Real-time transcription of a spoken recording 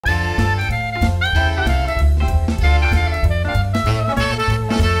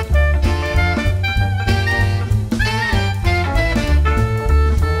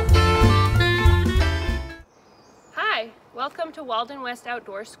welcome to Walden West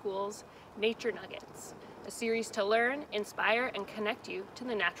Outdoor School's Nature Nuggets, a series to learn, inspire, and connect you to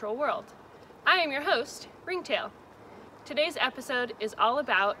the natural world. I am your host, Ringtail. Today's episode is all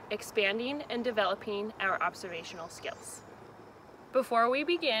about expanding and developing our observational skills. Before we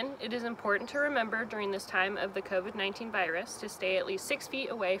begin, it is important to remember during this time of the COVID-19 virus to stay at least 6 feet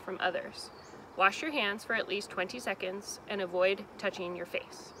away from others. Wash your hands for at least 20 seconds and avoid touching your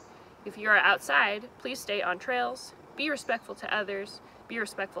face. If you are outside, please stay on trails, be respectful to others, be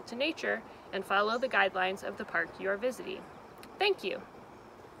respectful to nature, and follow the guidelines of the park you are visiting. Thank you.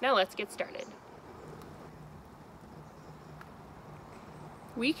 Now let's get started.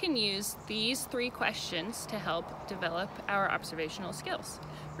 We can use these 3 questions to help develop our observational skills.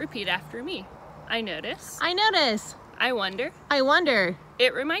 Repeat after me. I notice. I notice. I wonder. I wonder.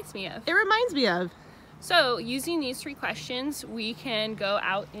 It reminds me of. It reminds me of. So using these 3 questions, we can go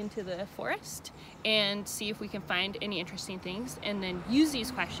out into the forest and see if we can find any interesting things, and then use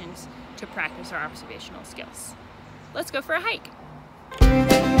these questions to practice our observational skills. Let's go for a hike.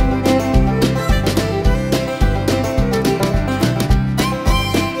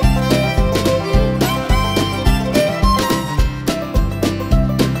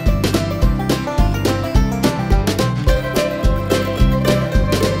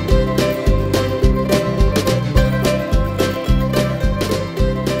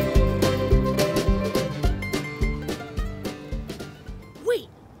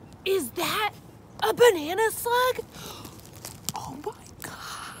 Is that a banana slug? Oh my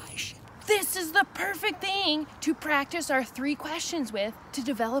gosh. This is the perfect thing to practice our 3 questions with to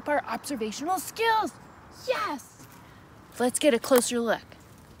develop our observational skills. Yes. Let's get a closer look.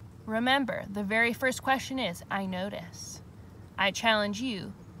 Remember, the very first question is, I notice. I challenge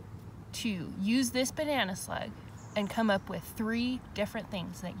you to use this banana slug and come up with 3 different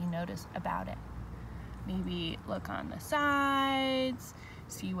things that you notice about it. Maybe look on the sides,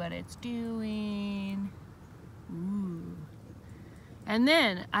 see what it's doing. Ooh. And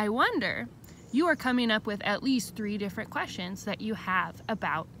then I wonder, you are coming up with at least 3 different questions that you have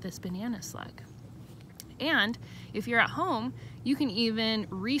about this banana slug. And if you're at home, you can even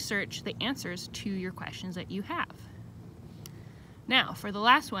research the answers to your questions that you have. Now, for the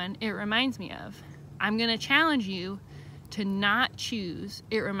last one, it reminds me of, I'm gonna challenge you to not choose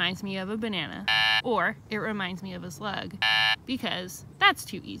it reminds me of a banana or it reminds me of a slug, because that's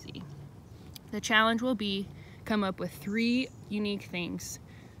too easy. The challenge will be come up with 3 unique things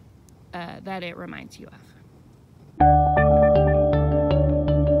that it reminds you of.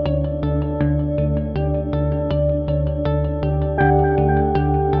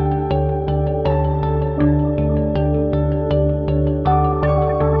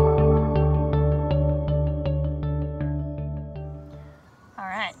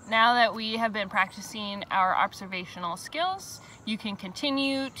 Now that we have been practicing our observational skills, you can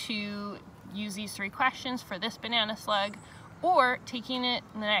continue to use these 3 questions for this banana slug, or taking it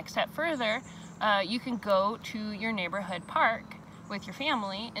the next step further, you can go to your neighborhood park with your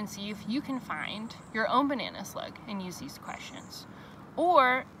family and see if you can find your own banana slug and use these questions.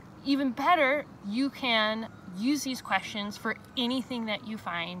 Or even better, you can use these questions for anything that you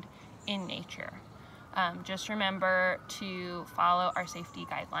find in nature. Just remember to follow our safety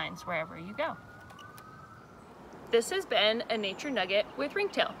guidelines wherever you go. This has been a Nature Nugget with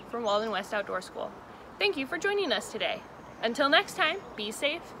Ringtail from Walden West Outdoor School. Thank you for joining us today. Until next time, be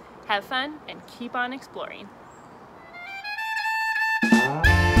safe, have fun, and keep on exploring.